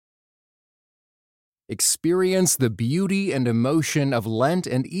Experience the beauty and emotion of Lent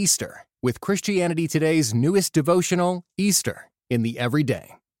and Easter with Christianity Today's newest devotional, Easter in the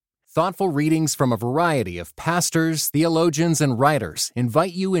Everyday. Thoughtful readings from a variety of pastors, theologians, and writers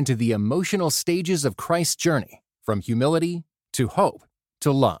invite you into the emotional stages of Christ's journey, from humility to hope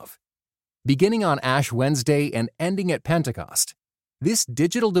to love. Beginning on Ash Wednesday and ending at Pentecost, this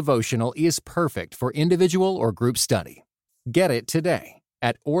digital devotional is perfect for individual or group study. Get it today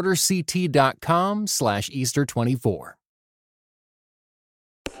at orderct.com/Easter24.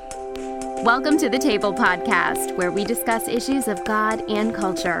 Welcome to the Table Podcast, where we discuss issues of God and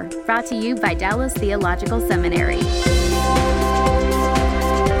culture, brought to you by Dallas Theological Seminary.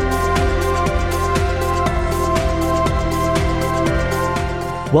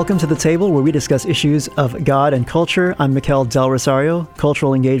 Welcome to the Table, where we discuss issues of God and culture. I'm Mikel Del Rosario,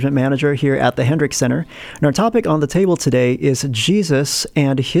 Cultural Engagement Manager here at the Hendricks Center. And our topic on the table today is Jesus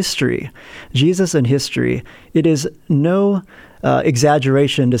and history. Jesus and history. It is no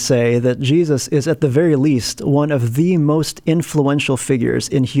exaggeration to say that Jesus is at the very least one of the most influential figures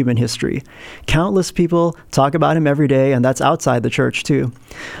in human history. Countless people talk about him every day, and that's outside the church too.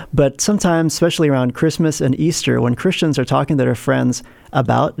 But sometimes, especially around Christmas and Easter, when Christians are talking to their friends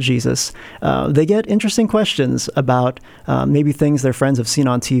about Jesus, they get interesting questions about maybe things their friends have seen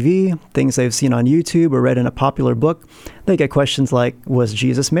on TV, things they've seen on YouTube or read in a popular book. They get questions like, was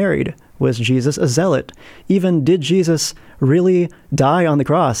Jesus married? Was Jesus a zealot? Even, did Jesus really die on the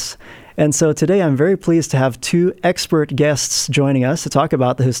cross? And so today I'm very pleased to have two expert guests joining us to talk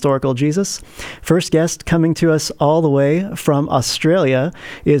about the historical Jesus. First guest coming to us all the way from Australia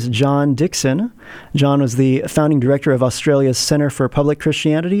is John Dickson. John was the founding director of Australia's Centre for Public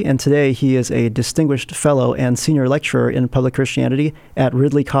Christianity, and today he is a distinguished fellow and senior lecturer in public Christianity at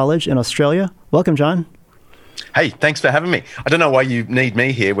Ridley College in Australia. Welcome, John. Hey, thanks for having me. I don't know why you need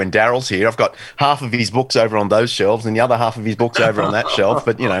me here when Daryl's here. I've got half of his books over on those shelves and the other half of his books over on that shelf,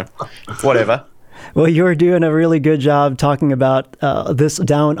 but, you know, whatever. Well, you're doing a really good job talking about this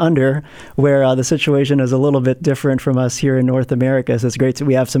down under, where the situation is a little bit different from us here in North America. So it's great that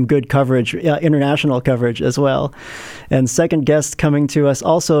we have some good coverage, international coverage as well. And second guest coming to us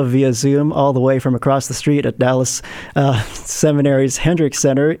also via Zoom, all the way from across the street at Dallas Seminary's Hendricks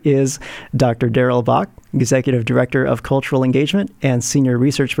Center, is Dr. Darrell Bock, Executive Director of Cultural Engagement and Senior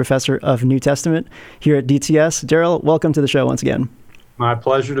Research Professor of New Testament here at DTS. Darrell, welcome to the show once again. My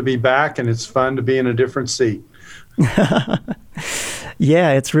pleasure to be back, and it's fun to be in a different seat.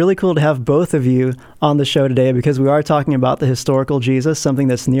 Yeah, it's really cool to have both of you on the show today, because we are talking about the historical Jesus, something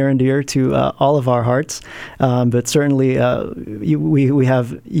that's near and dear to all of our hearts. But certainly we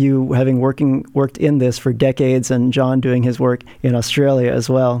have you having worked in this for decades, and John doing his work in Australia as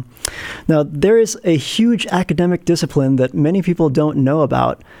well. Now, there is a huge academic discipline that many people don't know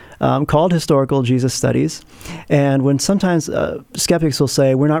about, called historical Jesus studies. And when sometimes skeptics will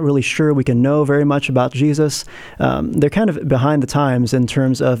say, we're not really sure we can know very much about Jesus, they're kind of behind the times in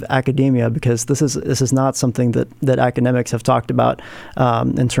terms of academia, because this is not something that academics have talked about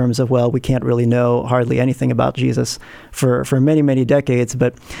in terms of, well, we can't really know hardly anything about Jesus for many, many decades.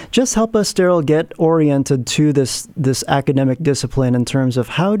 But just help us, Darrell, get oriented to this academic discipline in terms of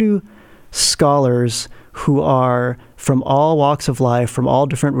how do scholars who are from all walks of life, from all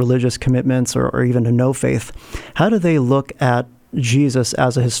different religious commitments or even to no faith, how do they look at Jesus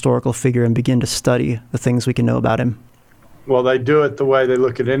as a historical figure and begin to study the things we can know about him? Well, they do it the way they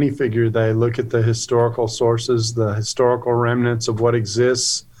look at any figure. They look at the historical sources, the historical remnants of what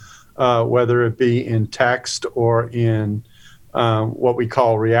exists, whether it be in text or in what we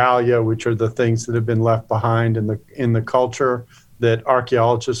call realia, which are the things that have been left behind in the culture that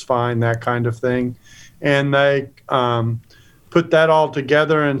archaeologists find, that kind of thing. And they put that all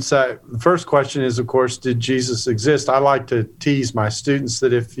together and say, the first question is, of course, did Jesus exist? I like to tease my students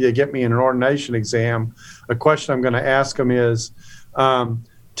that if you get me in an ordination exam, a question I'm going to ask them is,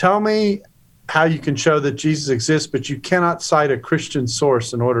 tell me how you can show that Jesus exists, but you cannot cite a Christian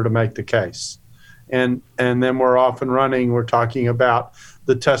source in order to make the case. And then we're talking about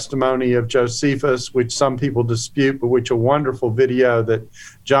the testimony of Josephus, which some people dispute, but which a wonderful video that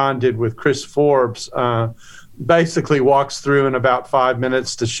John did with Chris Forbes basically walks through in about 5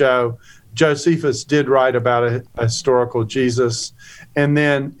 minutes to show Josephus did write about a historical Jesus, and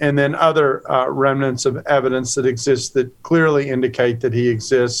then other remnants of evidence that exist that clearly indicate that he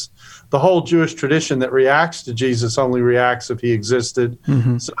exists. The whole Jewish tradition that reacts to Jesus only reacts if he existed.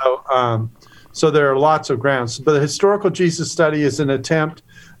 Mm-hmm. So there are lots of grounds. But the historical Jesus study is an attempt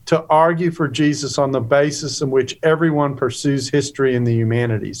to argue for Jesus on the basis in which everyone pursues history in the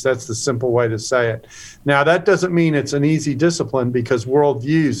humanities. That's the simple way to say it. Now, that doesn't mean it's an easy discipline, because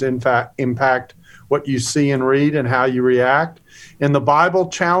worldviews, in fact, impact what you see and read and how you react. And the Bible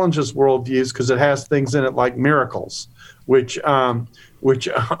challenges worldviews because it has things in it like miracles, which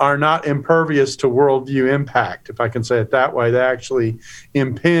are not impervious to worldview impact, if I can say it that way. They actually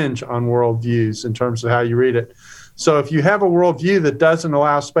impinge on worldviews in terms of how you read it. So if you have a worldview that doesn't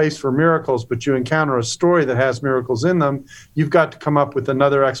allow space for miracles, but you encounter a story that has miracles in them, you've got to come up with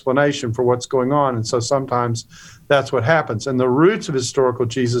another explanation for what's going on. And so sometimes that's what happens. And the roots of historical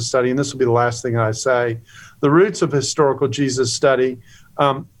Jesus study, and this will be the last thing I say, the roots of historical Jesus study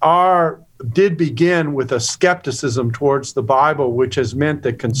did begin with a skepticism towards the Bible, which has meant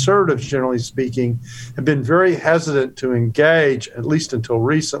that conservatives, generally speaking, have been very hesitant to engage, at least until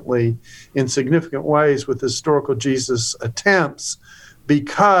recently, in significant ways with historical Jesus attempts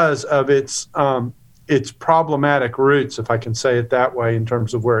because of its problematic roots, if I can say it that way, in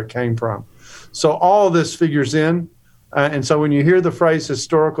terms of where it came from. So all of this figures in. And so when you hear the phrase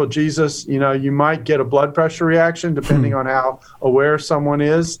historical Jesus, you might get a blood pressure reaction depending on how aware someone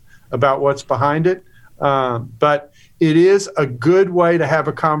is about what's behind it. But it is a good way to have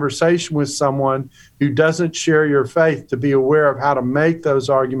a conversation with someone who doesn't share your faith, to be aware of how to make those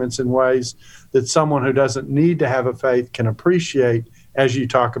arguments in ways that someone who doesn't need to have a faith can appreciate as you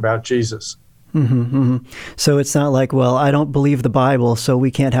talk about Jesus. Mm-hmm, mm-hmm. So it's not like, well, I don't believe the Bible, so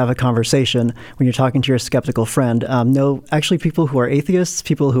we can't have a conversation when you're talking to your skeptical friend. No, actually, people who are atheists,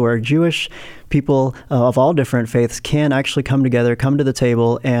 people who are Jewish, people of all different faiths can actually come together, come to the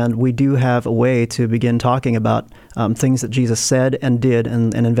table, and we do have a way to begin talking about things that Jesus said and did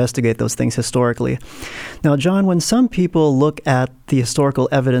and investigate those things historically. Now, John, when some people look at the historical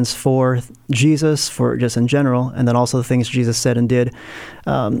evidence for Jesus, for just in general, and then also the things Jesus said and did,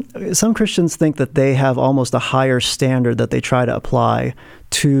 some Christians think that they have almost a higher standard that they try to apply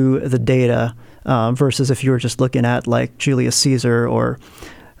to the data versus if you were just looking at like Julius Caesar or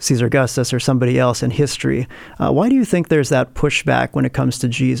Caesar Augustus or somebody else in history. Why do you think there's that pushback when it comes to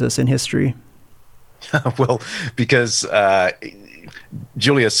Jesus in history? Well, because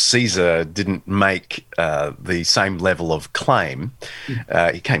Julius Caesar didn't make the same level of claim.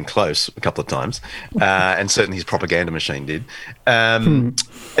 He came close a couple of times, and certainly his propaganda machine did.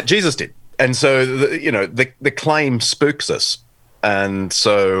 Jesus did. And so, the claim spooks us. And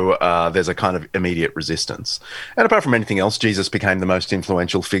so there's a kind of immediate resistance. And apart from anything else, Jesus became the most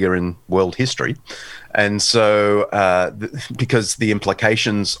influential figure in world history. And so because the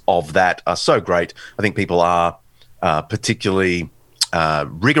implications of that are so great, I think people are particularly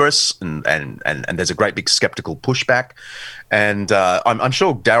rigorous and there's a great big skeptical pushback. And I'm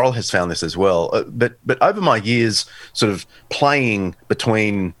sure Daryl has found this as well. But over my years sort of playing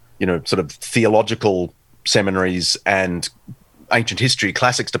between, sort of theological seminaries and ancient history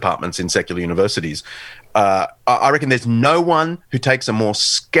classics departments in secular universities, I reckon there's no one who takes a more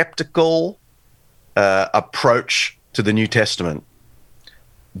skeptical approach to the New Testament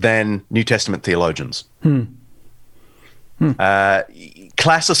than New Testament theologians.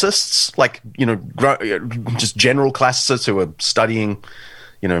 Classicists, like, just general classicists who are studying,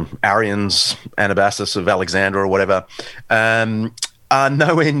 Arians, Anabasis of Alexandria or whatever, are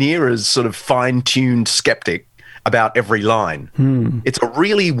nowhere near as sort of fine-tuned skeptic about every line. It's a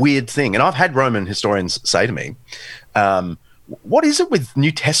really weird thing. And I've had Roman historians say to me, what is it with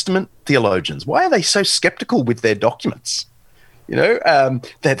New Testament theologians? Why are they so skeptical with their documents?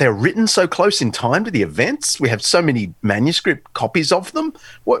 They're written so close in time to the events. We have so many manuscript copies of them.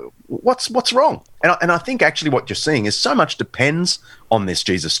 What's wrong? And I think actually what you're seeing is so much depends on this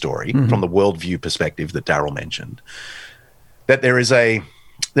Jesus story from the worldview perspective that Daryl mentioned, that there is a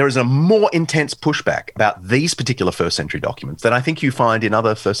more intense pushback about these particular first century documents than I think you find in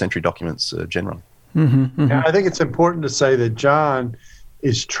other first century documents generally. Yeah, I think it's important to say that John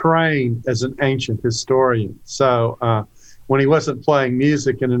is trained as an ancient historian. So when he wasn't playing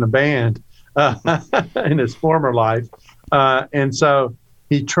music and in a band in his former life, and so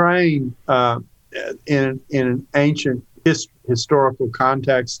he trained in an ancient historical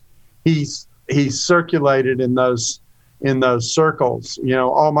context. He circulated in those circles.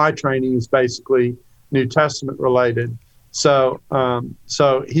 All my training is basically New Testament related. So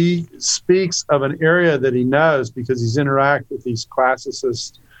he speaks of an area that he knows because he's interacted with these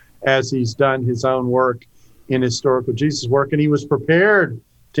classicists as he's done his own work in historical Jesus work. And he was prepared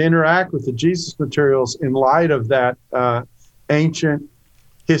to interact with the Jesus materials in light of that ancient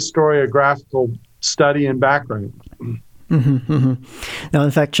historiographical study and background. Now,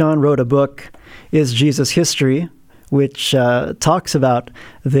 in fact, John wrote a book, Is Jesus History?, which talks about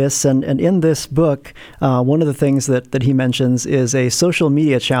this. And in this book, one of the things that he mentions is a social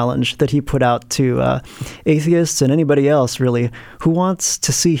media challenge that he put out to atheists and anybody else, really, who wants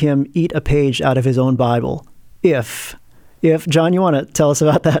to see him eat a page out of his own Bible. If John, you want to tell us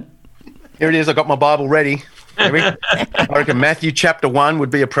about that? Here it is. I got my Bible ready. I reckon Matthew chapter 1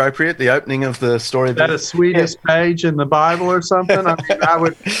 would be appropriate, the opening of the story. Is that a sweetest page in the Bible or something? I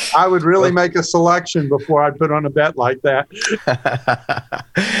mean, I would really make a selection before I'd put on a bet like that.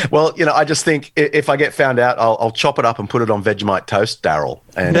 Well, I just think if I get found out, I'll chop it up and put it on Vegemite toast, Daryl.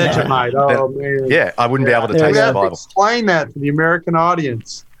 Vegemite, man. Yeah, I wouldn't be able to taste the Bible. Explain that to the American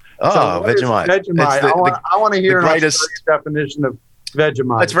audience. Oh, Vegemite. Vegemite. I want to hear an Australian definition of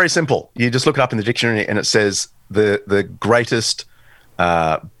Vegemite. It's very simple. You just look it up in the dictionary and it says the greatest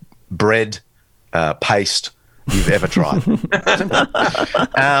bread paste you've ever tried.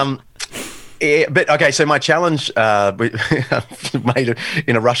 But okay, so my challenge made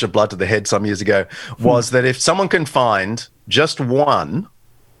in a rush of blood to the head some years ago was that if someone can find just one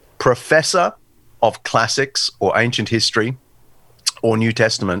professor of classics or ancient history or New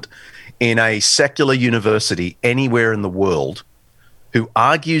Testament in a secular university anywhere in the world who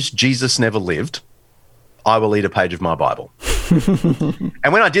argues Jesus never lived, I will eat a page of my Bible.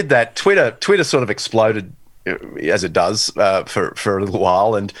 And when I did that, Twitter sort of exploded, as it does, for a little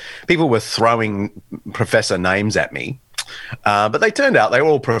while, and people were throwing professor names at me. But they turned out they were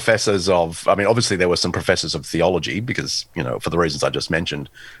all professors of, obviously there were some professors of theology because, for the reasons I just mentioned,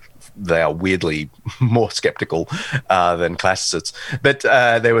 they are weirdly more skeptical than classicists. But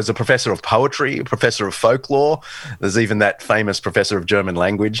there was a professor of poetry, a professor of folklore. There's even that famous professor of German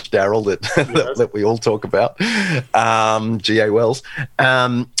language, Daryl, that we all talk about, G.A. Wells.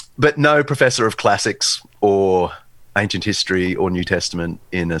 But no professor of classics or ancient history or New Testament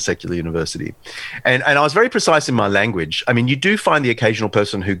in a secular university. And I was very precise in my language. You do find the occasional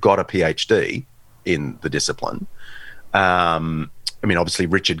person who got a PhD in the discipline. Obviously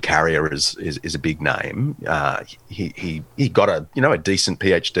Richard Carrier is a big name. He got a decent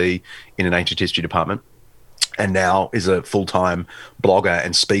PhD in an ancient history department, and now is a full-time blogger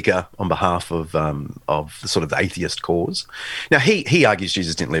and speaker on behalf of the sort of the atheist cause. Now he argues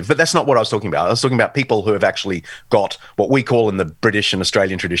Jesus didn't live, but that's not what I was talking about. I was talking about people who have actually got what we call in the British and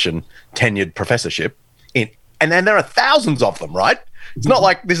Australian tradition tenured professorship and then there are thousands of them, right? It's not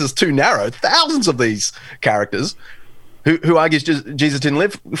like this is too narrow. Thousands of these characters who argues Jesus didn't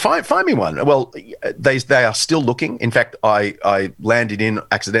live. Find me one. Well, they are still looking. In fact, I landed in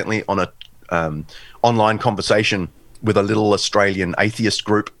accidentally on a online conversation with a little Australian atheist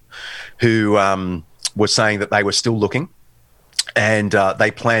group who were saying that they were still looking, and they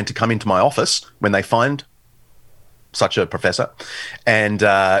plan to come into my office when they find such a professor, and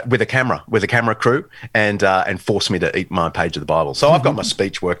with a camera crew, and force me to eat my page of the Bible. So I've got my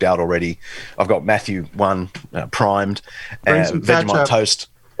speech worked out already. I've got Matthew 1 primed, Vegemite toast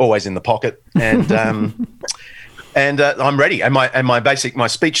always in the pocket, and and I'm ready. And my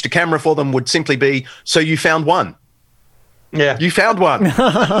speech to camera for them would simply be, "So you found one." Yeah, you found one.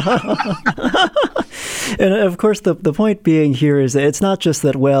 And of course, the point being here is that it's not just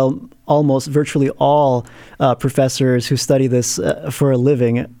that, almost virtually all professors who study this for a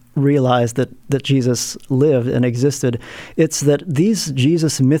living realize that Jesus lived and existed. It's that these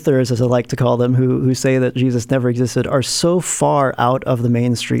Jesus mythers, as I like to call them, who say that Jesus never existed, are so far out of the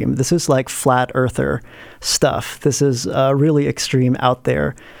mainstream. This is like flat earther stuff. This is really extreme out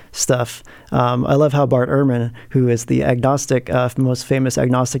there stuff. I love how Bart Ehrman, who is the agnostic, most famous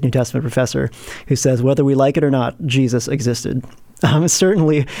agnostic New Testament professor, who says, whether we like it or not, Jesus existed.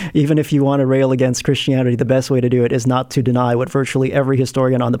 Certainly, even if you want to rail against Christianity, the best way to do it is not to deny what virtually every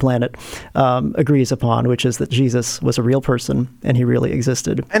historian on the planet agrees upon, which is that Jesus was a real person and he really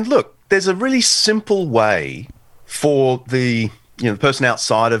existed. And look, there's a really simple way for the person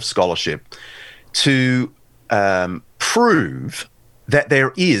outside of scholarship to prove that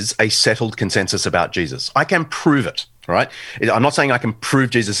there is a settled consensus about Jesus. I can prove it. Right? I'm not saying I can prove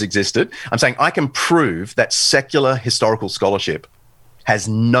Jesus existed. I'm saying I can prove that secular historical scholarship has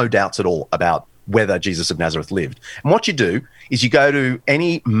no doubts at all about whether Jesus of Nazareth lived. And what you do is you go to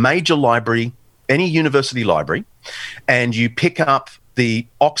any major library, any university library, and you pick up the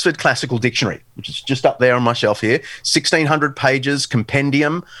Oxford Classical Dictionary, which is just up there on my shelf here, 1,600 pages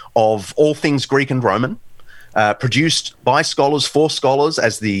compendium of all things Greek and Roman, produced by scholars for scholars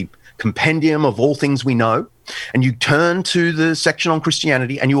as the compendium of all things we know. And you turn to the section on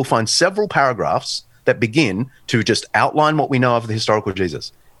Christianity and you will find several paragraphs that begin to just outline what we know of the historical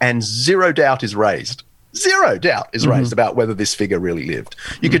Jesus. And zero doubt is raised zero doubt is raised about whether this figure really lived.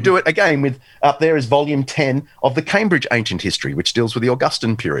 You could do it again with, up there is volume 10 of the Cambridge Ancient History, which deals with the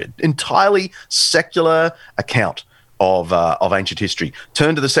Augustan period. Entirely secular account of ancient history.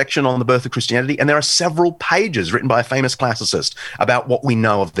 Turn to the section on the birth of Christianity, and there are several pages written by a famous classicist about what we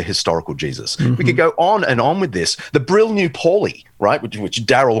know of the historical Jesus. We could go on and on with this. The Brill New Pauly, right, which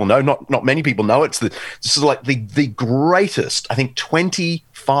Darrell will know, not many people know. This is like the greatest, I think,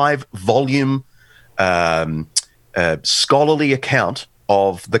 25-volume scholarly account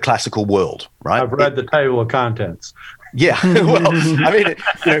of the classical world, right? I've read the table of contents. Yeah, well, I mean,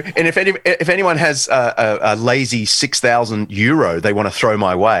 and if anyone has a lazy €6,000 they want to throw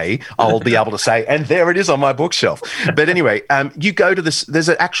my way, I'll be able to say, and there it is on my bookshelf. But anyway, you go to this. There's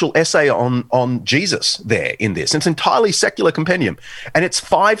an actual essay on Jesus there in this. It's an entirely secular compendium, and it's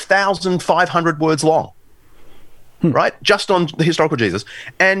 5,500 words long. Right, just on the historical Jesus,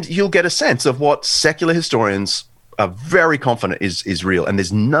 and you'll get a sense of what secular historians are very confident is real, and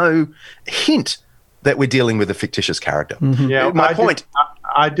there's no hint that we're dealing with a fictitious character. Yeah,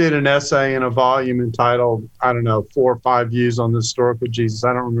 I did an essay in a volume entitled, 4 or 5 views on the historical Jesus.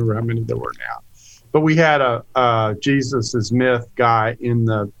 I don't remember how many there were now, but we had a Jesus is myth guy in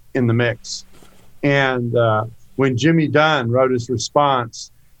the mix, and when Jimmy Dunn wrote his response,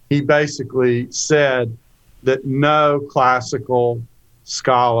 he basically said that no classical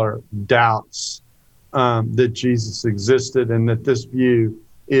scholar doubts that Jesus existed, and that this view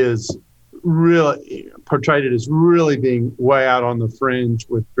is really portrayed it as really being way out on the fringe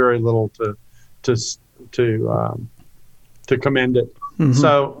with very little to commend it.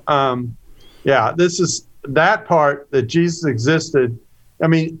 So this is that part that Jesus existed. I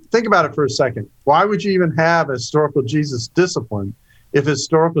mean, think about it for a second. Why would you even have a historical Jesus discipline if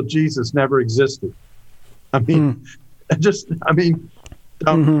historical Jesus never existed? I mean,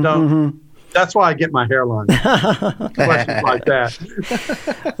 don't. That's why I get my hairline. Questions like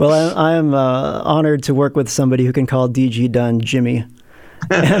that. Well, I am honored to work with somebody who can call D.G. Dunn Jimmy,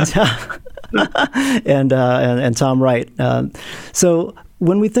 and Tom Wright. So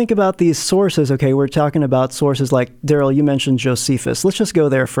when we think about these sources, okay, we're talking about sources like, Darrell, you mentioned Josephus. Let's just go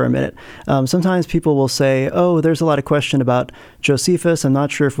there for a minute. Sometimes people will say, oh, there's a lot of question about Josephus. I'm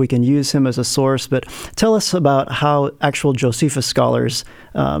not sure if we can use him as a source, but tell us about how actual Josephus scholars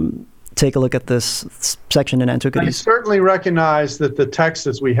take a look at this section in Antiquities. I certainly recognize that the text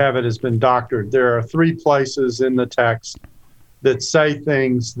as we have it has been doctored. There are 3 places in the text that say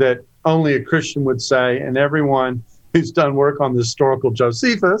things that only a Christian would say, and everyone who's done work on the historical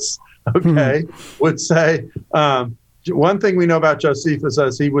Josephus, would say, one thing we know about Josephus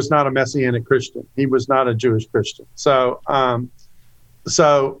is he was not a Messianic Christian. He was not a Jewish Christian. So,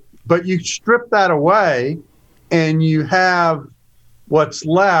 but you strip that away, and you have what's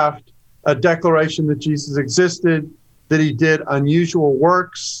left, a declaration that Jesus existed, that he did unusual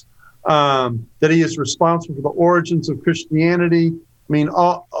works, that he is responsible for the origins of Christianity. I mean,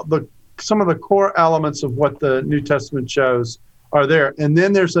 some of the core elements of what the New Testament shows are there. And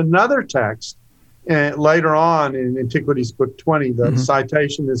then there's another text later on in Antiquities, Book 20. The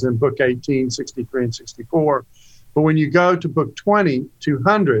citation is in Book 18, 63 and 64. But when you go to Book 20,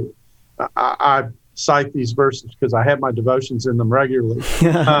 200, I cite these verses because I have my devotions in them regularly.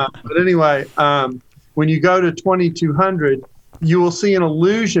 But anyway, when you go to 2200, you will see an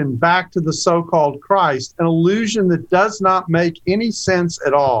allusion back to the so-called Christ, an allusion that does not make any sense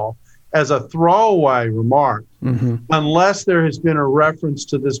at all as a throwaway remark, unless there has been a reference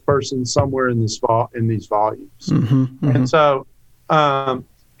to this person somewhere in these volumes. And so,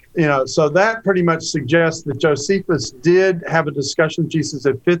 so that pretty much suggests that Josephus did have a discussion with Jesus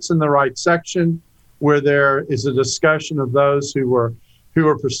that fits in the right section, where there is a discussion of those who were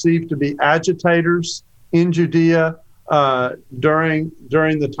perceived to be agitators in Judea during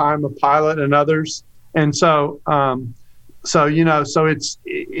the time of Pilate and others, and so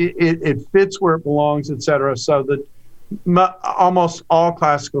it fits where it belongs, etc. So that almost all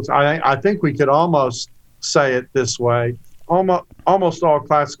classicals, I think we could almost say it this way: almost all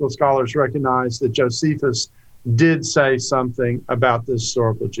classical scholars recognize that Josephus did say something about the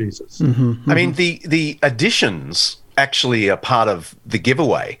historical Jesus. I mean, the additions actually are part of the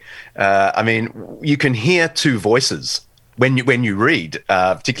giveaway. I mean, you can hear 2 voices when you read,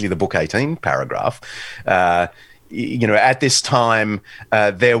 particularly the Book 18 paragraph. At this time,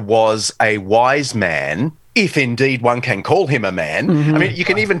 there was a wise man, if indeed one can call him a man. I mean, you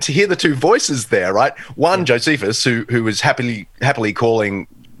can even hear the 2 voices there, right? One, Josephus, who was happily calling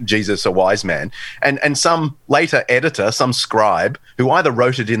Jesus a wise man. And some later editor, some scribe, who either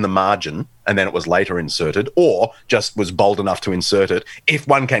wrote it in the margin and then it was later inserted, or just was bold enough to insert it, if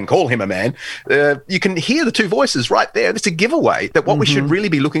one can call him a man, you can hear the two voices right there. It's a giveaway that what we should really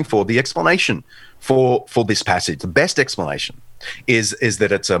be looking for, the explanation for this passage, the best explanation is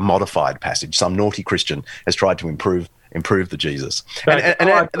that it's a modified passage. Some naughty Christian has tried to improve the Jesus.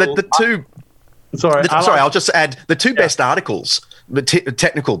 I'll just add the two best articles, the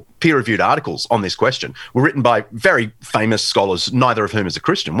technical peer-reviewed articles on this question were written by very famous scholars, neither of whom is a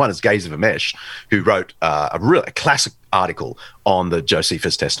Christian. One is Gaze of Amesh, who wrote a classic article on the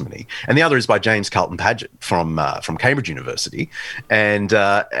Josephus testimony, and the other is by James Carlton Paget from Cambridge University, and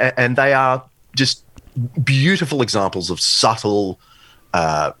they are just beautiful examples of subtle,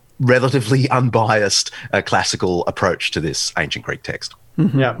 relatively unbiased classical approach to this ancient Greek text.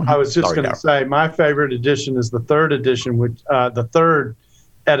 Yeah, I was just going to say my favorite edition is the third edition, which the third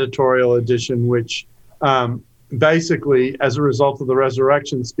editorial edition, which basically, as a result of the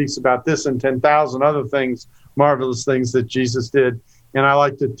resurrection, speaks about this and 10,000 other things, marvelous things that Jesus did. And I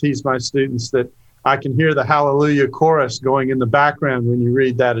like to tease my students that I can hear the Hallelujah chorus going in the background when you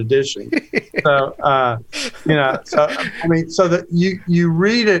read that edition. So that you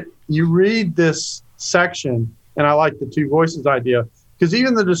read it, you read this section, and I like the two voices idea. Because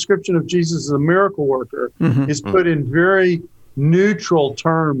even the description of Jesus as a miracle worker is put in very neutral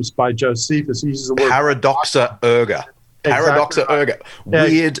terms by Josephus. He uses the word paradoxa erga. Paradoxa erga.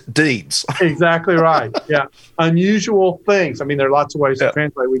 Weird deeds. Exactly right. Yeah. Unusual things. I mean, there are lots of ways to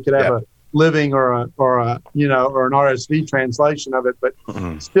translate. We could have a living or an RSV translation of it, but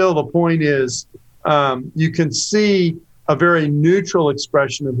still the point is you can see a very neutral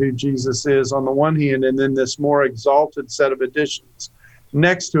expression of who Jesus is on the one hand, and then this more exalted set of additions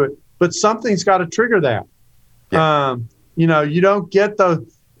next to it. But something's got to trigger that. Yeah. You don't get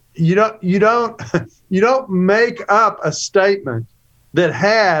you don't make up a statement that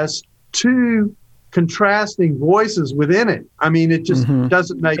has two contrasting voices within it. I mean, it just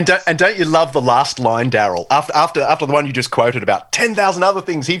doesn't make sense. And don't you love the last line, Daryl? After the one you just quoted about 10,000 other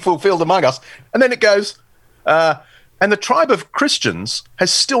things he fulfilled among us, and then it goes, and the tribe of Christians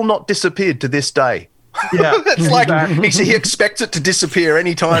has still not disappeared to this day. Yeah, it's like he expects it to disappear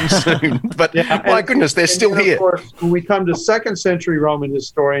anytime soon. But my goodness, they're still here. Of course, when we come to second century Roman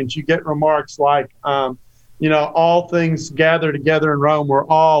historians, you get remarks like, all things gathered together in Rome were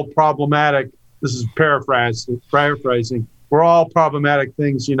all problematic. This is paraphrasing. We're all problematic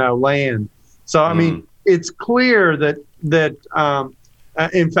things, land. So, I mean, it's clear that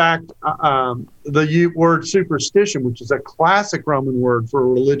in fact, the word superstition, which is a classic Roman word for a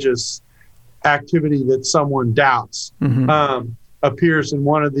religious activity that someone doubts, appears in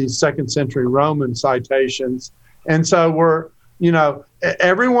one of these second century Roman citations. And so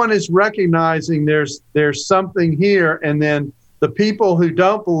everyone is recognizing there's something here. And then the people who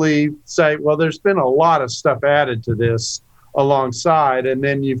don't believe say, well, there's been a lot of stuff added to this alongside. And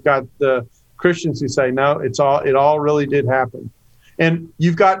then you've got the Christians who say, no, it all really did happen. And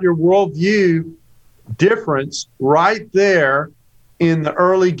you've got your worldview difference right there in the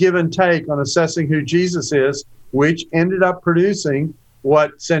early give and take on assessing who Jesus is, which ended up producing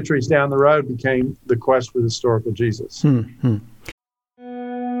what centuries down the road became the quest for the historical Jesus.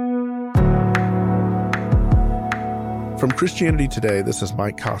 From Christianity Today, this is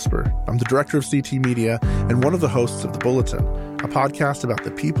Mike Cosper. I'm the director of CT Media and one of the hosts of The Bulletin, a podcast about the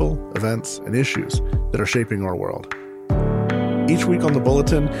people, events, and issues that are shaping our world. Each week on The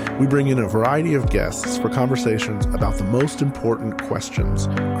Bulletin, we bring in a variety of guests for conversations about the most important questions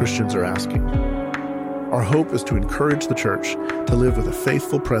Christians are asking. Our hope is to encourage the church to live with a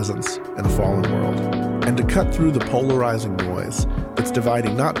faithful presence in a fallen world, and to cut through the polarizing noise that's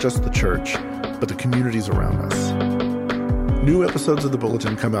dividing not just the church, but the communities around us. New episodes of The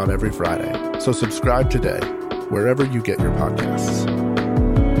Bulletin come out every Friday, so subscribe today, wherever you get your podcasts.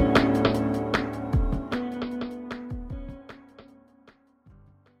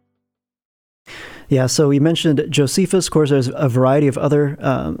 Yeah, so we mentioned Josephus. Of course, there's a variety of other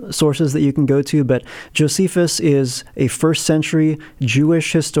sources that you can go to, but Josephus is a first century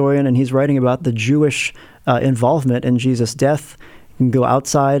Jewish historian, and he's writing about the Jewish involvement in Jesus' death. You can go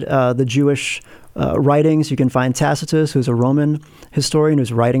outside the Jewish writings. You can find Tacitus, who's a Roman historian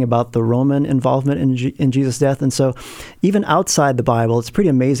who's writing about the Roman involvement in Jesus' death. And so even outside the Bible, it's pretty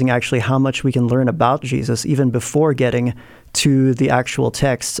amazing actually how much we can learn about Jesus even before getting to the actual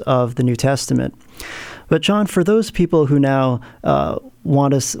texts of the New Testament. But John, for those people who now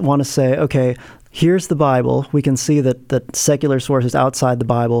want to say, okay, here's the Bible. We can see that secular sources outside the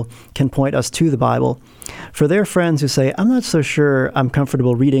Bible can point us to the Bible. For their friends who say, I'm not so sure I'm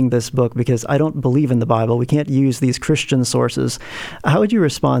comfortable reading this book because I don't believe in the Bible, we can't use these Christian sources. How would you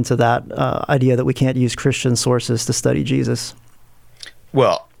respond to that idea that we can't use Christian sources to study Jesus?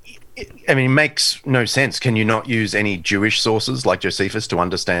 Well, I mean, it makes no sense. Can you not use any Jewish sources like Josephus to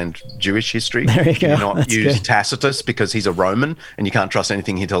understand Jewish history? There you go. Can you not That's use good. Tacitus because he's a Roman and you can't trust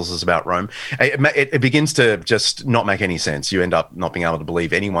anything he tells us about Rome? It begins to just not make any sense. You end up not being able to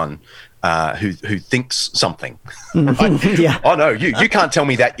believe anyone who thinks something. Right? Yeah. Oh no, you can't tell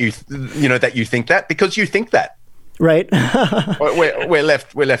me that you think that because you think that. Right. we're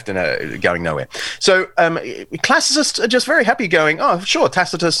left in going nowhere. So classicists are just very happy going, oh, sure,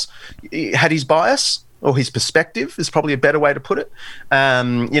 Tacitus had his bias or his perspective is probably a better way to put it.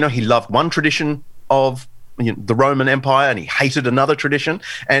 He loved one tradition of the Roman Empire and he hated another tradition,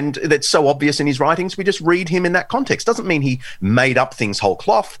 and that's so obvious in his writings. We just read him in that context. Doesn't mean he made up things whole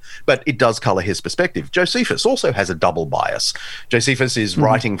cloth, but it does color his perspective. Josephus also has a double bias. Josephus is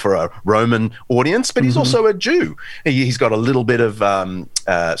writing for a Roman audience, but he's also a Jew. He's got a little bit of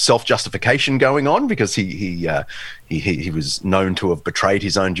self-justification going on because he was known to have betrayed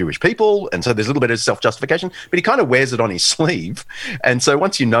his own Jewish people, and so there's a little bit of self-justification, but he kind of wears it on his sleeve. And so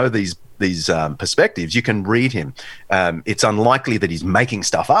once you know these perspectives, you can read him. It's unlikely that he's making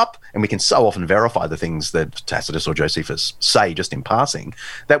stuff up, and we can so often verify the things that Tacitus or Josephus say just in passing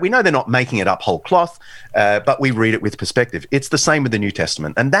that we know they're not making it up whole cloth, but we read it with perspective. It's the same with the New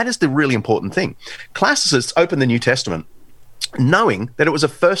Testament, and that is the really important thing. Classicists open the New Testament knowing that it was a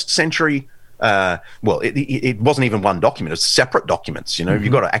first century it wasn't even one document, it's separate documents.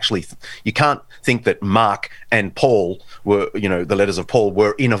 You've got to actually, you can't think that Mark and Paul were, the letters of Paul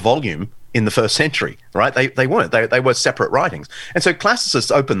were in a volume in the first century, right? They weren't, they were separate writings. And so classicists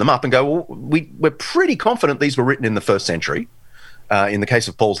open them up and go, well, we're pretty confident these were written in the first century. In the case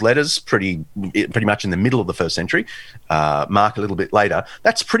of Paul's letters, pretty much in the middle of the first century, Mark a little bit later.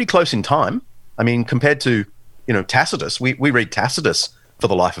 That's pretty close in time. I mean, compared to, Tacitus, we read Tacitus for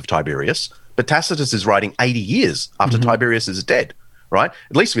the life of Tiberius, but Tacitus is writing 80 years after Tiberius is dead, right?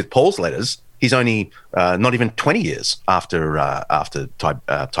 At least with Paul's letters, he's only not even 20 years after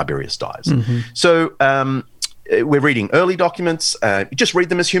Tiberius dies. So we're reading early documents. Just read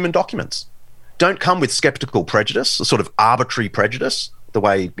them as human documents. Don't come with skeptical prejudice, a sort of arbitrary prejudice, the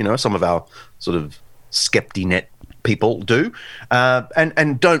way some of our sort of SkeptiNet people do,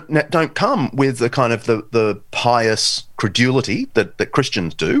 and don't come with the kind of the pious credulity that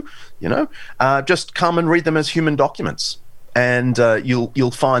Christians do. Just come and read them as human documents, and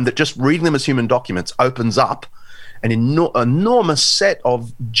you'll find that just reading them as human documents opens up an enormous set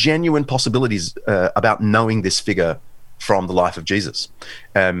of genuine possibilities about knowing this figure from the life of Jesus.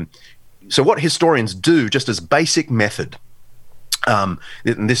 So what historians do, just as basic method, and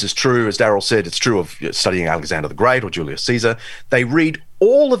this is true, as Darrell said, it's true of studying Alexander the Great or Julius Caesar. They read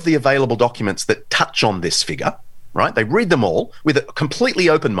all of the available documents that touch on this figure, right? They read them all with a completely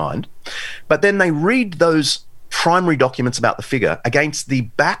open mind, but then they read those primary documents about the figure against the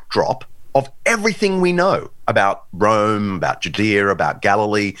backdrop of everything we know about Rome, about Judea, about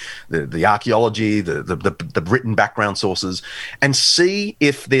Galilee, the archaeology, the written background sources, and see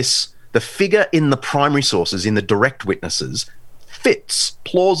if the figure in the primary sources, in the direct witnesses, fits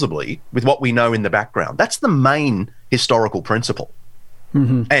plausibly with what we know in the background. That's the main historical principle.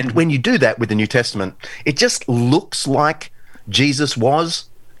 And when you do that with the New Testament, it just looks like Jesus was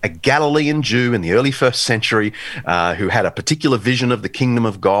a Galilean Jew in the early first century who had a particular vision of the kingdom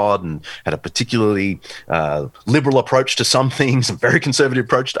of God and had a particularly liberal approach to some things, a very conservative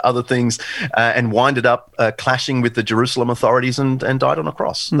approach to other things, and winded up clashing with the Jerusalem authorities and died on a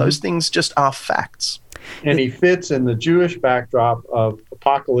cross. Those things just are facts. And he fits in the Jewish backdrop of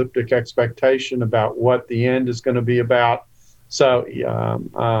apocalyptic expectation about what the end is going to be about. So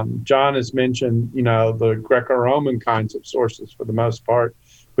John has mentioned, the Greco-Roman kinds of sources for the most part,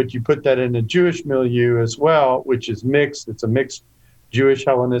 but you put that in a Jewish milieu as well, which is mixed. It's a mixed Jewish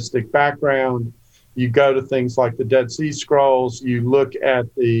Hellenistic background. You go to things like the Dead Sea Scrolls. You look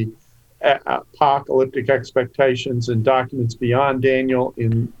at the apocalyptic expectations and documents beyond Daniel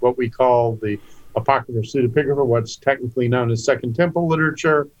in what we call the Apocrypha Pseudepigrapha, what's technically known as Second Temple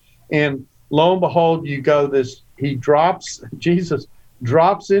literature. And lo and behold, Jesus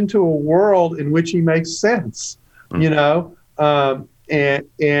drops into a world in which he makes sense, and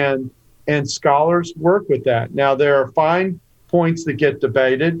scholars work with that. Now, there are fine points that get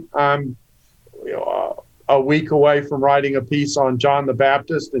debated. I'm a week away from writing a piece on John the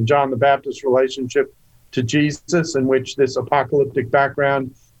Baptist and John the Baptist's relationship to Jesus, in which this apocalyptic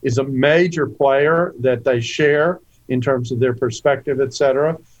background is a major player that they share in terms of their perspective, et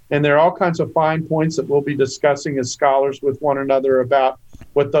cetera. And there are all kinds of fine points that we'll be discussing as scholars with one another about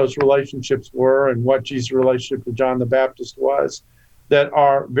what those relationships were and what Jesus' relationship to John the Baptist was, that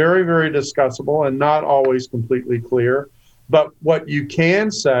are very, very discussable and not always completely clear. But what you can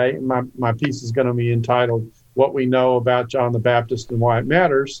say, my piece is going to be entitled, What We Know About John the Baptist and Why It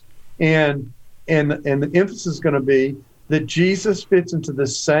Matters. And the emphasis is going to be that Jesus fits into the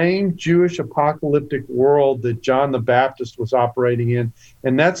same Jewish apocalyptic world that John the Baptist was operating in.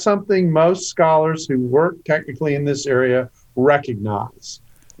 And that's something most scholars who work technically in this area recognize.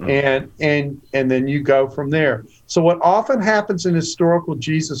 And then you go from there. So what often happens in historical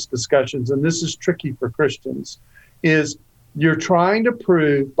Jesus discussions, and this is tricky for Christians, is you're trying to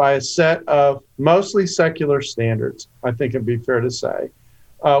prove by a set of mostly secular standards, I think it'd be fair to say,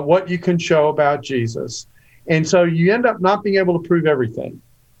 what you can show about Jesus. And so you end up not being able to prove everything.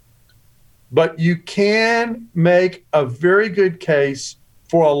 But you can make a very good case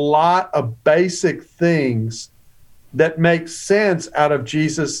for a lot of basic things that make sense out of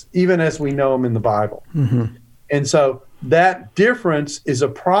Jesus, even as we know him in the Bible. Mm-hmm. And so that difference is a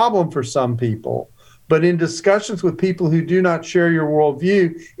problem for some people. But in discussions with people who do not share your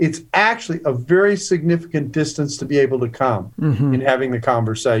worldview, it's actually a very significant distance to be able to come in having the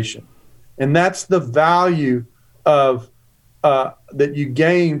conversation. And that's the value of that you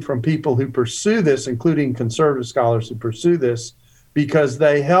gain from people who pursue this, including conservative scholars who pursue this, because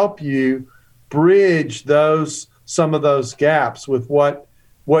they help you bridge some of those gaps with what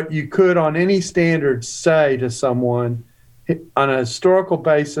you could on any standard say to someone on a historical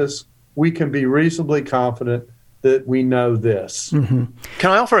basis. We can be reasonably confident that we know this. Mm-hmm.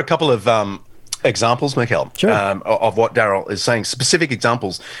 Can I offer a couple of examples, Mikkel, sure. Of what Daryl is saying, specific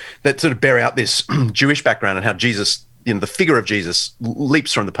examples that sort of bear out this Jewish background and how Jesus, the figure of Jesus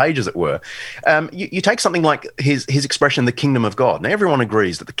leaps from the page, as it were. You take something like his expression, the kingdom of God. Now, everyone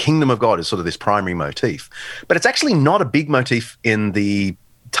agrees that the kingdom of God is sort of this primary motif, but it's actually not a big motif in the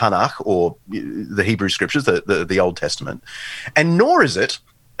Tanakh or the Hebrew scriptures, the Old Testament, and nor is it,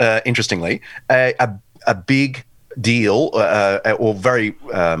 interestingly, a big deal or very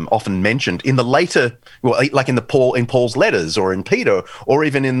often mentioned in the later, like in Paul's letters or in Peter or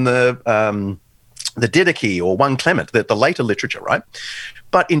even in the Didache or 1 Clement, the later literature, right?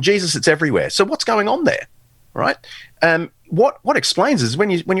 But in Jesus, it's everywhere. So what's going on there, right? What explains is when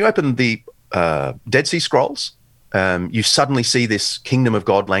you open the Dead Sea Scrolls, you suddenly see this kingdom of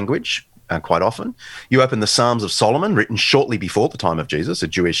God language. Quite often. You open the Psalms of Solomon, written shortly before the time of Jesus, a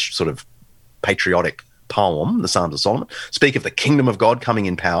Jewish sort of patriotic poem, the Psalms of Solomon, speak of the kingdom of God coming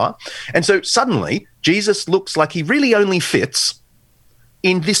in power. And so suddenly, Jesus looks like he really only fits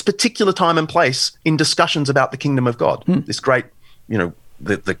in this particular time and place in discussions about the kingdom of God, this great,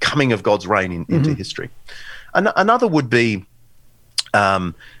 the coming of God's reign into history. Another would be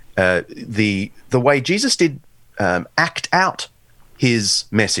the way Jesus did act out his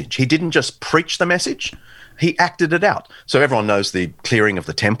message. He didn't just preach the message, he acted it out. So everyone knows the clearing of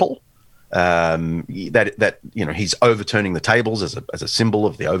the temple, that he's overturning the tables as a symbol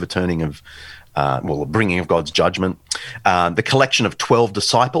of the overturning of, the bringing of God's judgment. The collection of 12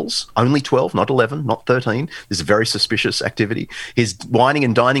 disciples, only 12, not 11, not 13. This is very suspicious activity. His wining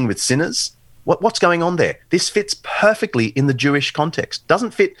and dining with sinners. What's going on there? This fits perfectly in the Jewish context.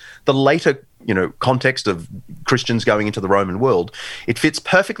 Doesn't fit the later context of Christians going into the Roman world. It fits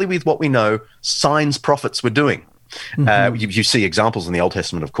perfectly with what we know signs prophets were doing. You see examples in the Old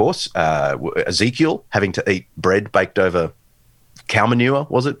Testament, of course. Ezekiel having to eat bread baked over cow manure,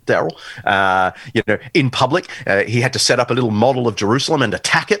 was it, Daryl? In public. He had to set up a little model of Jerusalem and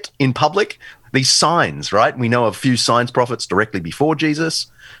attack it in public. These signs, right? We know of a few signs prophets directly before Jesus.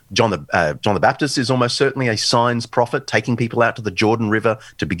 John the Baptist is almost certainly a signs prophet, taking people out to the Jordan River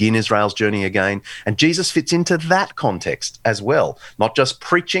to begin Israel's journey again. And Jesus fits into that context as well, not just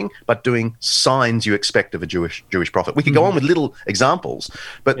preaching, but doing signs you expect of a Jewish prophet. We could go on with little examples,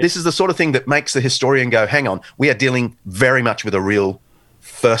 but this is the sort of thing that makes the historian go, hang on, we are dealing very much with a real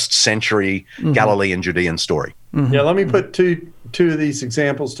first century Galilean Judean story. Yeah, let me put two of these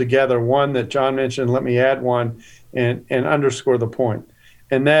examples together, one that John mentioned, let me add one and underscore the point.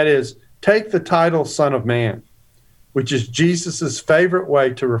 And that is, take the title Son of Man, which is Jesus's favorite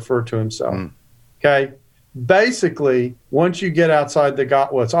way to refer to himself. Okay? Basically, once you get outside the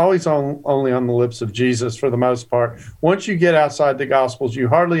gospel, it's always only on the lips of Jesus for the most part. Once you get outside the Gospels, you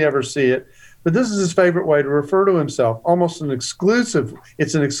hardly ever see it. But this is his favorite way to refer to himself, it's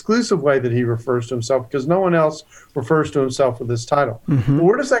an exclusive way that he refers to himself because no one else refers to himself with this title. But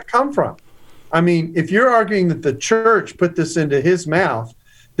where does that come from? I mean, if you're arguing that the church put this into his mouth,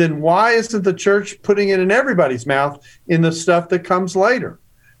 then why isn't the church putting it in everybody's mouth in the stuff that comes later?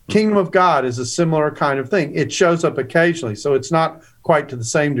 Kingdom of God is a similar kind of thing. It shows up occasionally, so it's not quite to the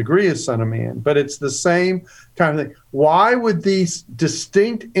same degree as Son of Man, but it's the same kind of thing. Why would these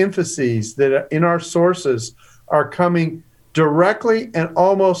distinct emphases that in our sources are coming directly and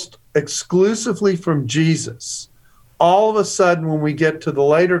almost exclusively from Jesus, all of a sudden, when we get to the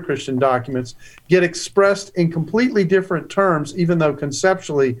later Christian documents, get expressed in completely different terms, even though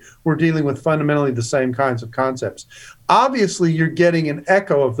conceptually we're dealing with fundamentally the same kinds of concepts? Obviously, you're getting an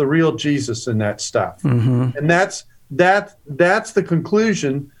echo of the real Jesus in that stuff. Mm-hmm. And that's the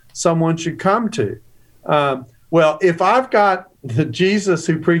conclusion someone should come to. Well, if I've got the Jesus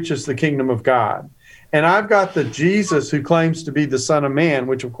who preaches the kingdom of God, and I've got the Jesus who claims to be the Son of Man,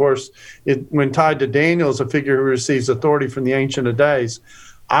 which, of course, when tied to Daniel, is a figure who receives authority from the Ancient of Days.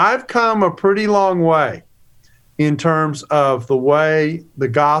 I've come a pretty long way in terms of the way the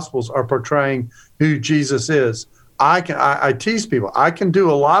Gospels are portraying who Jesus is. I tease people. I can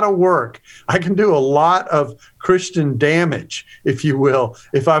do a lot of work. I can do a lot of Christian damage, if you will,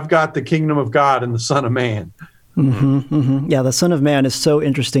 if I've got the kingdom of God and the Son of Man. Mm-hmm, mm-hmm. Yeah, the Son of Man is so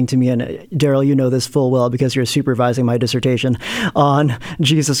interesting to me. And Daryl, you know this full well because you're supervising my dissertation on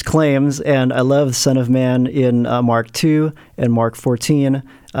Jesus' claims. And I love the Son of Man in Mark 2 and Mark 14.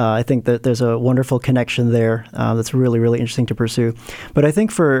 I think that there's a wonderful connection there that's really, really interesting to pursue. But I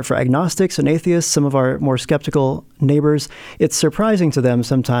think for agnostics and atheists, some of our more skeptical neighbors, it's surprising to them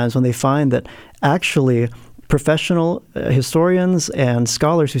sometimes when they find that actually professional historians and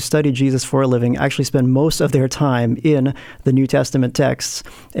scholars who study Jesus for a living actually spend most of their time in the New Testament texts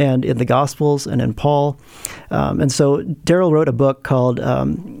and in the Gospels and in Paul. And so Daryl wrote a book called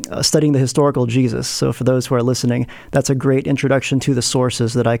Studying the Historical Jesus. So for those who are listening, that's a great introduction to the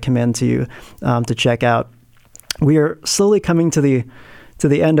sources that I commend to you to check out. We are slowly coming to the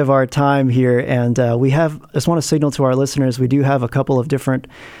end of our time here, and I just want to signal to our listeners, we do have a couple of different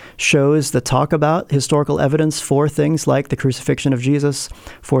shows that talk about historical evidence for things like the crucifixion of Jesus,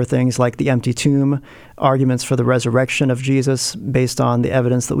 for things like the empty tomb, arguments for the resurrection of Jesus based on the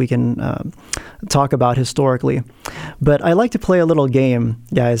evidence that we can talk about historically. But I like to play a little game,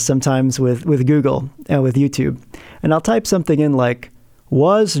 guys, sometimes with Google and with YouTube. And I'll type something in like,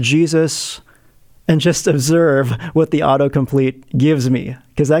 was Jesus... and just observe what the autocomplete gives me,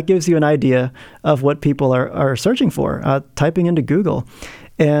 because that gives you an idea of what people are searching for, typing into Google.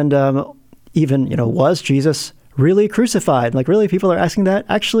 And even, was Jesus really crucified? Like, really, people are asking that?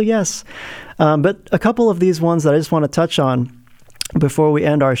 Actually, yes. But a couple of these ones that I just want to touch on before we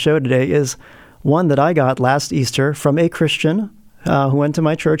end our show today is one that I got last Easter from a Christian who went to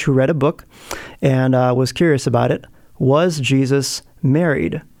my church, who read a book and was curious about it. Was Jesus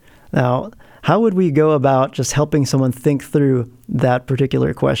married? Now, how would we go about just helping someone think through that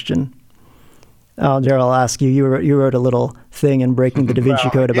particular question? Daryl, I'll ask you. You wrote a little thing in Breaking the Da Vinci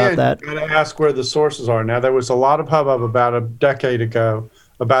Code about that. You've got to ask where the sources are. Now, there was a lot of hubbub about a decade ago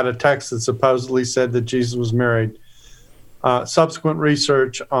about a text that supposedly said that Jesus was married. Subsequent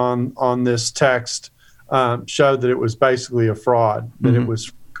research on this text showed that it was basically a fraud, that it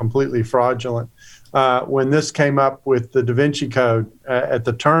was completely fraudulent. When this came up with the Da Vinci Code at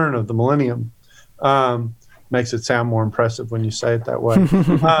the turn of the millennium, makes it sound more impressive when you say it that way.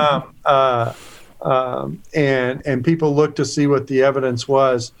 And people looked to see what the evidence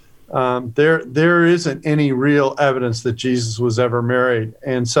was. There isn't any real evidence that Jesus was ever married,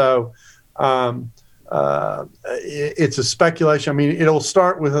 and so it's a speculation. I mean, it'll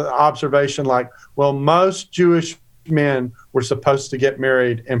start with an observation like, well, most Jewish men were supposed to get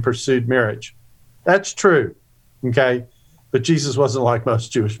married and pursued marriage. That's true, okay? But Jesus wasn't like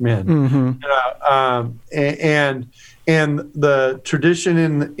most Jewish men. Mm-hmm. And the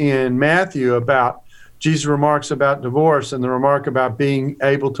tradition in Matthew about Jesus' remarks about divorce and the remark about being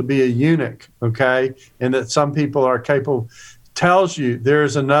able to be a eunuch, okay, and that some people are capable, tells you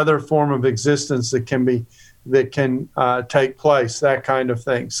there's another form of existence that can take place, that kind of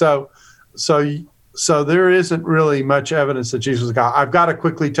thing. So there isn't really much evidence that Jesus was God. I've got to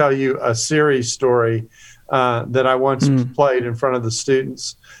quickly tell you a series story that I once played in front of the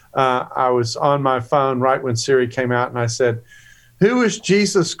students. I was on my phone right when Siri came out, and I said, "Who is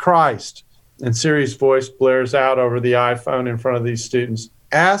Jesus Christ?" And Siri's voice blares out over the iPhone in front of these students.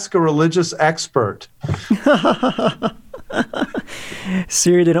 "Ask a religious expert."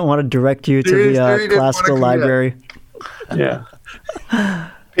 Siri didn't want to direct you to the classical library. Yeah.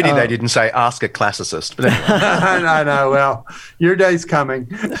 Pity they didn't say, ask a classicist. But anyway. I know. Well, your day's coming.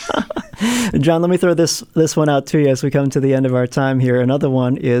 John, let me throw this one out to you as we come to the end of our time here. Another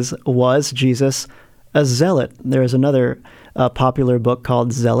one is, was Jesus a zealot. There's another popular book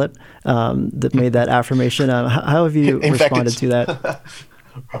called Zealot that made that affirmation. How have you responded to that?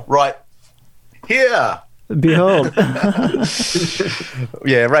 Right here. Behold.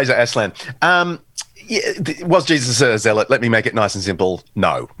 Yeah, Reza Aslan. Was Jesus a zealot? Let me make it nice and simple.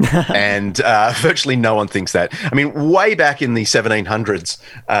 No. And virtually no one thinks that. I mean, way back in the 1700s,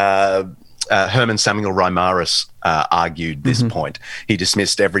 Herman Samuel Reimarus argued this point. He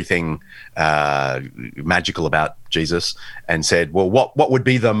dismissed everything magical about Jesus and said, well, what would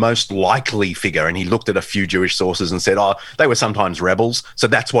be the most likely figure? And he looked at a few Jewish sources and said, they were sometimes rebels, so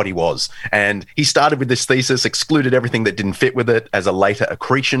that's what he was. And he started with this thesis, excluded everything that didn't fit with it as a later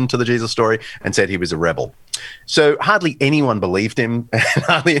accretion to the Jesus story, and said he was a rebel. So hardly anyone believed him, and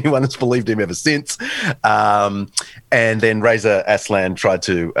hardly anyone has believed him ever since. And then Reza Aslan tried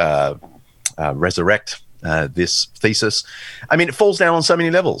to resurrect this thesis. I mean, it falls down on so many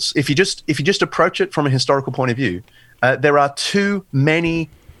levels. If you just approach it from a historical point of view, there are too many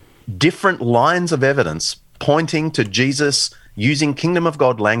different lines of evidence pointing to Jesus using kingdom of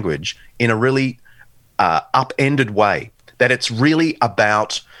God language in a really upended way. That it's really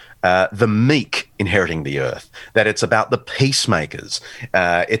about the meek inheriting the earth, that it's about the peacemakers,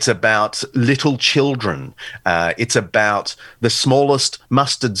 it's about little children, it's about the smallest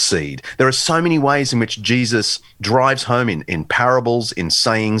mustard seed. There are so many ways in which Jesus drives home in parables, in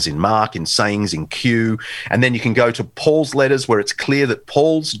sayings in Mark, in sayings in Q, and then you can go to Paul's letters where it's clear that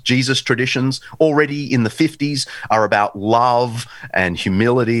Paul's Jesus traditions already in the 50s are about love and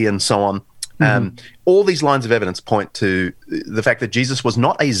humility and so on. All these lines of evidence point to the fact that Jesus was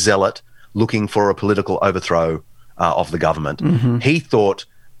not a zealot looking for a political overthrow of the government. He thought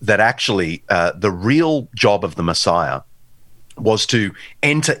that actually the real job of the Messiah was to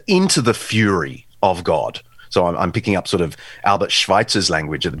enter into the fury of God. So I'm picking up sort of Albert Schweitzer's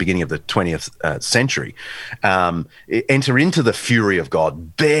language at the beginning of the 20th century. Enter into the fury of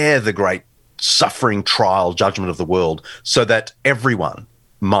God, bear the great suffering trial, judgment of the world, so that everyone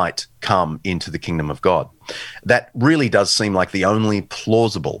might come into the kingdom of God. That really does seem like the only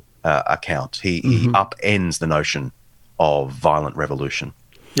plausible account. He upends the notion of violent revolution.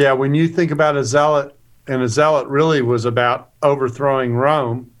 Yeah, when you think about a zealot, and a zealot really was about overthrowing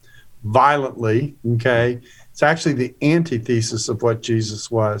Rome violently, okay? It's actually the antithesis of what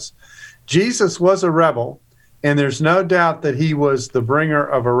Jesus was. Jesus was a rebel, and there's no doubt that he was the bringer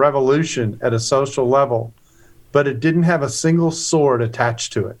of a revolution at a social level, but it didn't have a single sword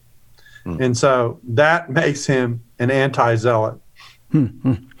attached to it. And so that makes him an anti-zealot.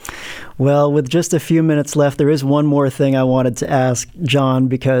 Well, with just a few minutes left, there is one more thing I wanted to ask John,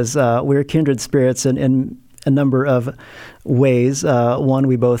 because we're kindred spirits in a number of ways. One,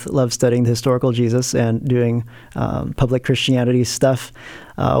 we both love studying the historical Jesus and doing public Christianity stuff.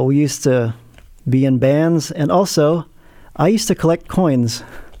 We used to be in bands, and also I used to collect coins.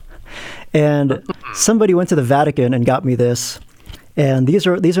 And somebody went to the Vatican and got me this. And these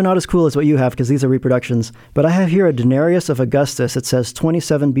are not as cool as what you have, because these are reproductions. But I have here a denarius of Augustus. It says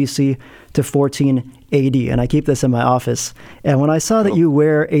 27 BC to 14 AD. And I keep this in my office. And when I saw that you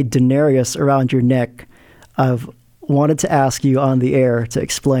wear a denarius around your neck, I've wanted to ask you on the air to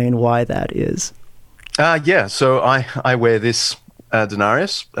explain why that is. Yeah, so I wear this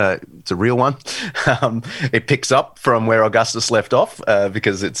denarius. It's a real one. It picks up from where Augustus left off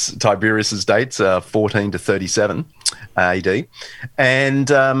because it's Tiberius's dates, 14 to 37 AD.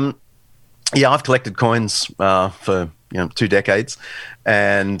 And I've collected coins for 2 decades,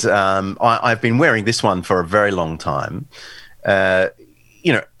 and I've been wearing this one for a very long time.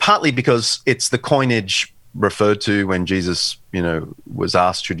 Partly because it's the coinage referred to when Jesus, was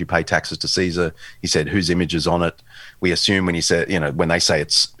asked, should you pay taxes to Caesar? He said, whose image is on it? We assume when he said, when they say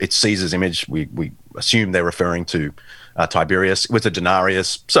it's Caesar's image, we assume they're referring to Tiberius. It was a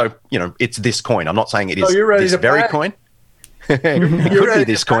denarius. So, it's this coin. I'm not saying it is this very coin. It could be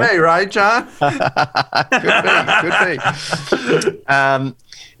this coin. Hey, right, John? Could be.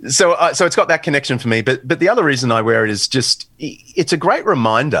 So it's got that connection for me. But the other reason I wear it is just, it's a great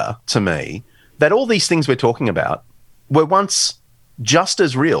reminder to me that all these things we're talking about were once just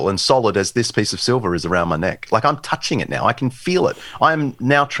as real and solid as this piece of silver is around my neck. Like, I'm touching it now. I can feel it. I am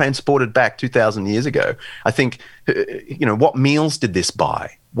now transported back 2,000 years ago. I think, what meals did this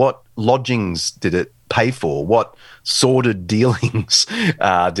buy? What lodgings did it pay for? What sordid dealings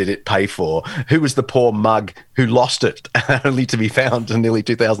did it pay for? Who was the poor mug who lost it, only to be found nearly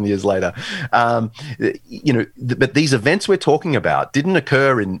 2,000 years later? But these events we're talking about didn't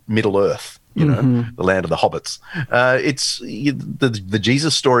occur in Middle Earth. the land of the hobbits. The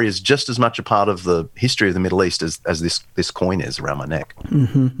Jesus story is just as much a part of the history of the Middle East as this coin is around my neck.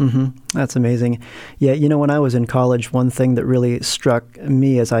 That's amazing. Yeah, when I was in college, one thing that really struck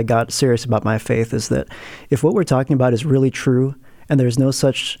me as I got serious about my faith is that if what we're talking about is really true, and there's no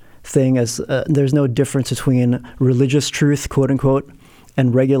such thing as, there's no difference between religious truth, quote unquote,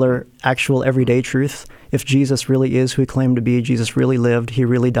 and regular, actual, everyday truth. If Jesus really is who he claimed to be, Jesus really lived, he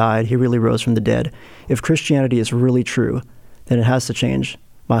really died, he really rose from the dead. If Christianity is really true, then it has to change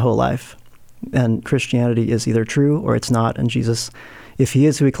my whole life. And Christianity is either true or it's not. And Jesus, if he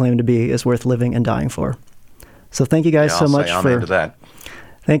is who he claimed to be, is worth living and dying for. So thank you guys so much for that.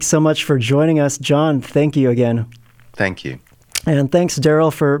 Thanks so much for joining us. John, thank you again. Thank you. And thanks,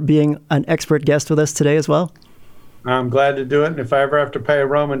 Daryl, for being an expert guest with us today as well. I'm glad to do it. And if I ever have to pay a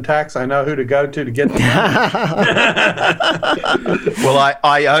Roman tax, I know who to go to get the money. Well,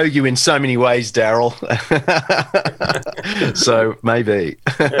 I owe you in so many ways, Daryl. So maybe.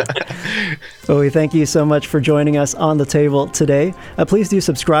 Well, we thank you so much for joining us on the table today. Please do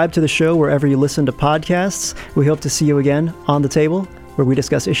subscribe to the show wherever you listen to podcasts. We hope to see you again on the table, where we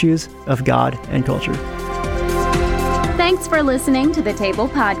discuss issues of God and culture. Thanks for listening to the Table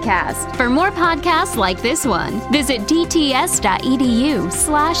Podcast. For more podcasts like this one, visit dts.edu/the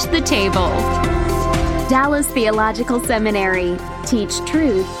table. Dallas Theological Seminary. Teach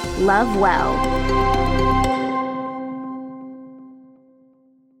truth, love well.